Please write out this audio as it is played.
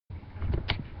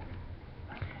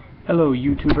Hello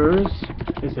YouTubers,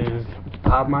 this is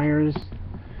Bob Myers,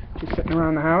 just sitting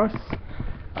around the house.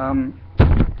 A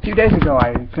few days ago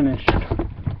I finished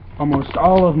almost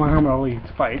all of Muhammad Ali's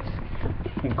fights,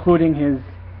 including his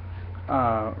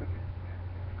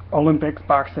Olympics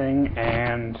boxing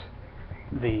and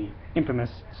the infamous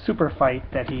super fight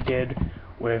that he did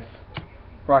with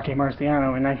Rocky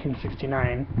Marciano in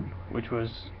 1969, which was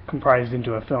comprised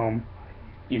into a film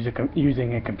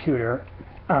using a computer.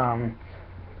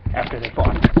 After they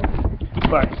fought.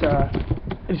 But I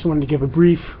just wanted to give a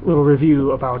brief little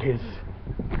review about his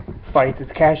fights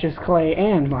with Cassius Clay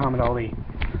and Muhammad Ali.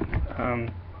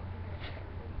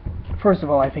 First of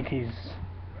all, I think he's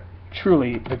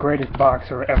truly the greatest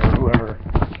boxer ever who ever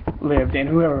lived, and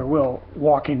whoever will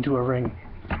walk into a ring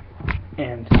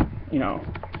and, you know,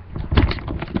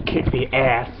 kick the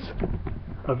ass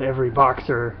of every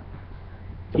boxer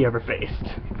he ever faced.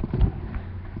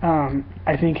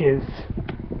 I think his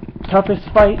toughest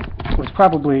fight was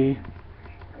probably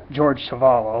George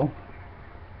Chuvalo.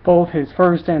 Both his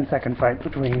first and second fight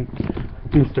between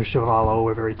Mr. Chuvalo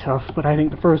were very tough, but I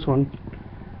think the first one,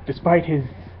 despite his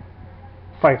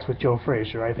fights with Joe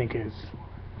Frazier, I think his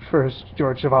first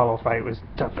George Chuvalo fight was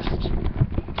toughest.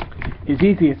 His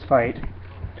easiest fight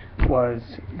was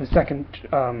the second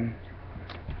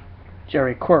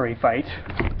Jerry Quarry fight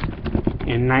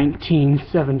in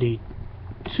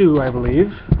 1972, I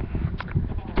believe.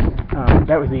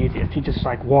 That was the easiest. He just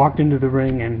like walked into the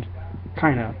ring and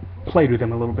kind of played with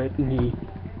him a little bit, and he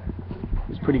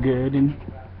was pretty good and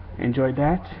enjoyed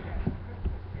that.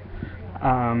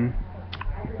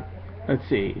 Let's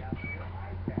see.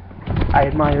 I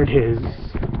admired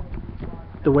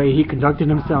the way he conducted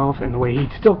himself and the way he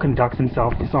still conducts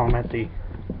himself. You saw him at the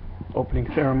opening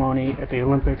ceremony at the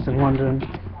Olympics in London,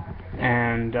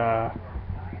 and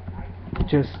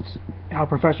just how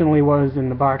professional he was in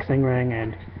the boxing ring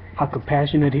and how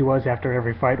compassionate he was after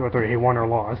every fight, whether he won or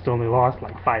lost. Only lost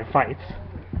like 5 fights.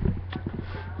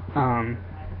 I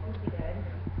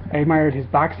admired his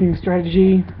boxing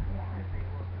strategy.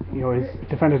 He always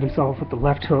defended himself with the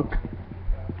left hook.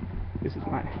 This is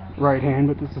my right hand,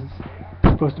 but this is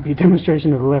supposed to be a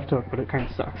demonstration of the left hook, but it kind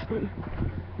of sucks. But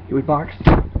he would box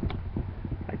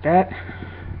like that.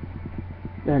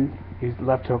 Then he used the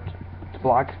left hook to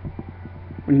block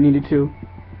when he needed to.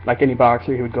 Like any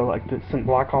boxer, he would go like this and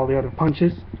block all the other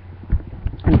punches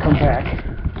and come back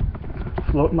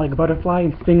floating like a butterfly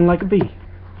and stinging like a bee.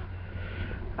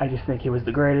 I just think he was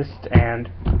the greatest,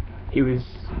 and he was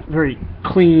very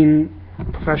clean,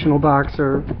 professional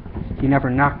boxer. He never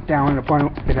knocked down an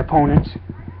opponent.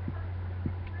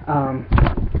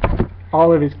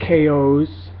 All of his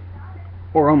KOs,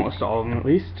 or almost all of them at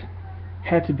least,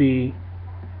 had to be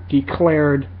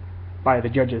declared by the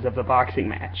judges of the boxing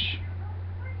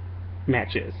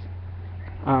matches.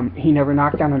 He never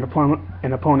knocked down an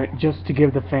opponent just to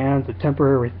give the fans a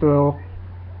temporary thrill,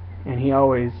 and he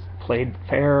always played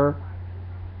fair.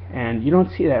 And you don't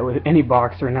see that with any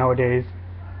boxer nowadays.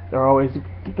 They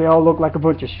all look like a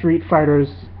bunch of street fighters,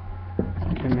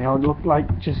 and they all look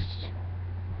like just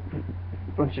a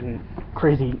bunch of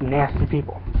crazy, nasty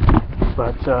people.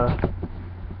 But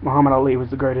Muhammad Ali was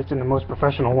the greatest and the most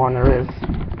professional one there is,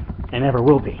 and ever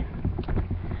will be.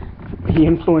 He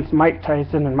influenced Mike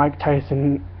Tyson, and Mike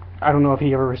Tyson, I don't know if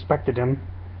he ever respected him.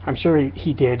 I'm sure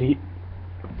he did,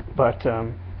 but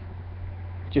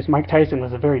just Mike Tyson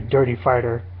was a very dirty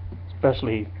fighter,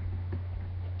 especially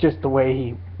just the way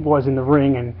he was in the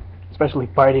ring, and especially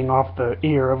biting off the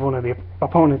ear of one of the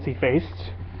opponents he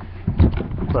faced.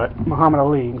 But Muhammad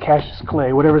Ali and Cassius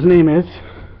Clay, whatever his name is,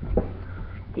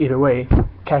 either way,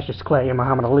 Cassius Clay and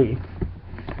Muhammad Ali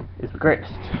is the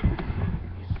greatest.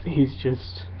 He's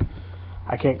just,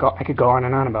 I could go on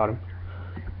and on about him.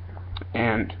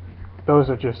 And those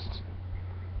are just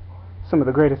some of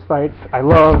the greatest fights. I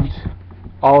loved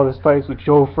all of his fights with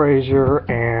Joe Frazier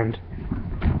and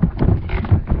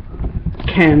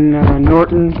Ken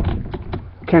Norton.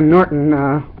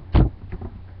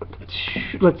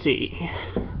 Let's see.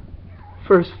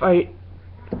 First fight,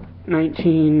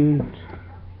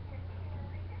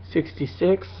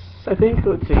 1966, I think.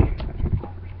 Let's see.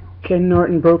 Ken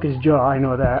Norton broke his jaw, I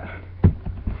know that.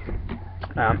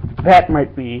 That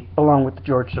might be, along with the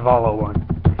George Chuvalo one,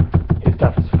 his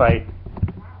toughest fight.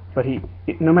 But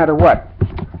no matter what,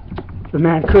 the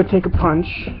man could take a punch,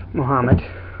 Muhammad,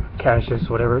 Cassius,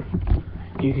 whatever.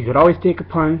 He could always take a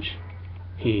punch.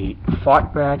 He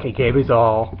fought back, he gave his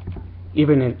all,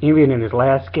 even in his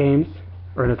last games,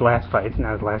 or in his last fights,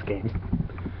 not his last games.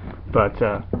 But,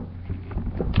 yeah,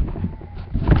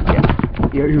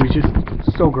 he was just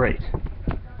so great.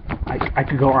 I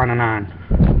could go on and on.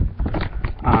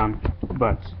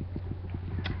 But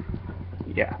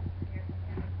Yeah.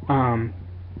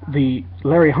 The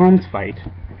Larry Holmes fight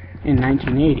in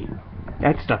 1980,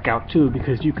 that stuck out too,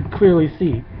 because you could clearly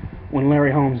see when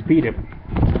Larry Holmes beat him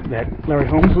that Larry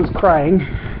Holmes was crying,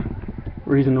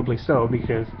 reasonably so,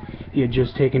 because he had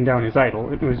just taken down his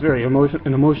idol. It was very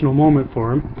an emotional moment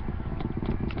for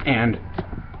him, and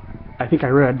I think I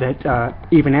read that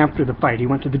even after the fight he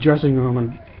went to the dressing room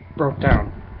and broke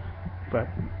down. But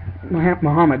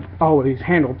Muhammad always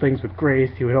handled things with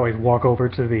grace. He would always walk over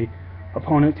to the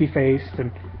opponents he faced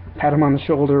and pat him on the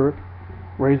shoulder,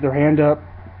 raise their hand up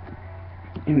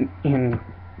in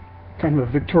kind of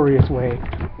a victorious way,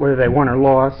 whether they won or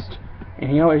lost, and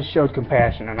he always showed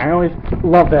compassion, and I always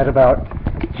love that about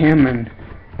him. And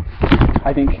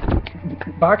I think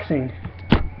boxing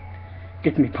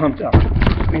gets me pumped up,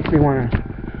 makes me want to,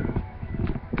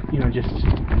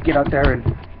 just get out there and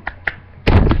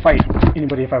fight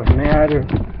anybody if I was mad or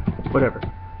whatever.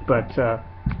 But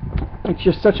it's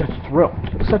just such a thrill.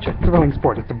 It's such a thrilling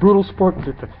sport. It's a brutal sport, but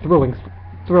it's a thrilling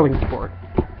sport.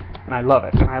 And I love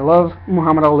it. And I love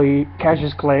Muhammad Ali,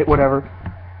 Cassius Clay, whatever.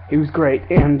 He was great.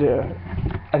 And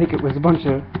I think it was a bunch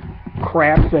of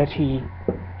crap that he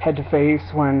had to face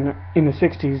when, in the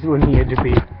 60s, when he had to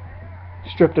be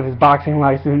stripped of his boxing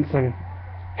license and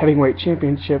heavyweight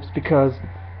championships because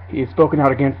he had spoken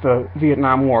out against the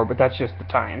Vietnam War, but that's just the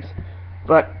times.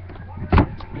 But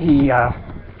he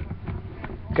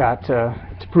got to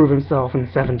prove himself in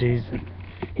the 70s.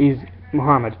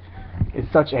 Muhammad is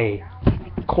such a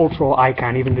cultural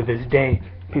icon, even to this day.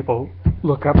 People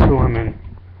look up to him, and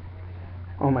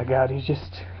oh my God, he's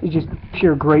just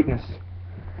pure greatness.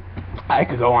 I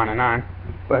could go on,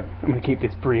 but I'm going to keep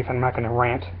this brief. I'm not going to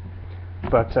rant.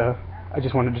 But I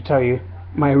just wanted to tell you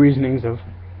my reasonings of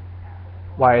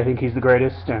why I think he's the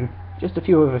greatest, and just a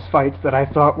few of his fights that I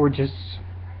thought were just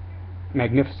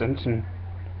magnificent. And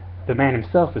the man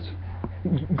himself is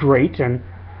great, and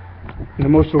an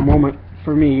emotional moment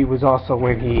for me was also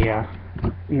when he,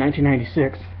 in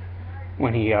 1996,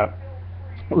 when he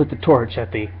lit the torch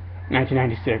at the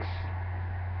 1996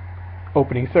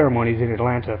 opening ceremonies in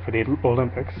Atlanta for the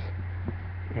Olympics.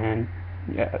 And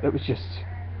yeah, that was just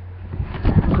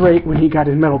great when he got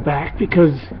his medal back,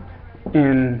 because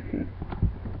in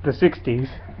the 60s,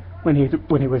 when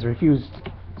he was refused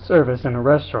service in a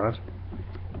restaurant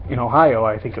in Ohio,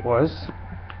 I think it was,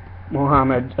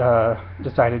 Muhammad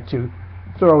decided to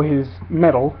throw his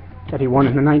medal that he won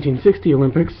in the 1960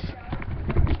 Olympics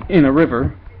in a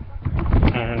river,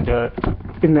 and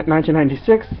in that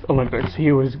 1996 Olympics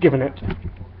he was given it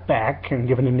back and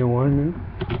given a new one,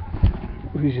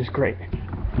 and it was just great.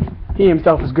 He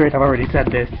himself is great, I've already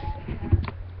said this,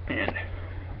 and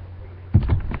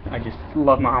I just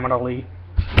love Muhammad Ali.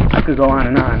 I could go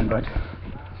on, but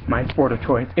my sport of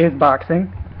choice is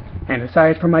boxing, and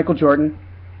aside from Michael Jordan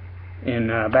in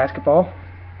basketball,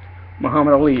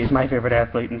 Muhammad Ali is my favorite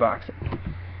athlete in boxing.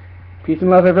 Peace and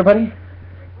love, everybody.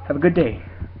 Have a good day.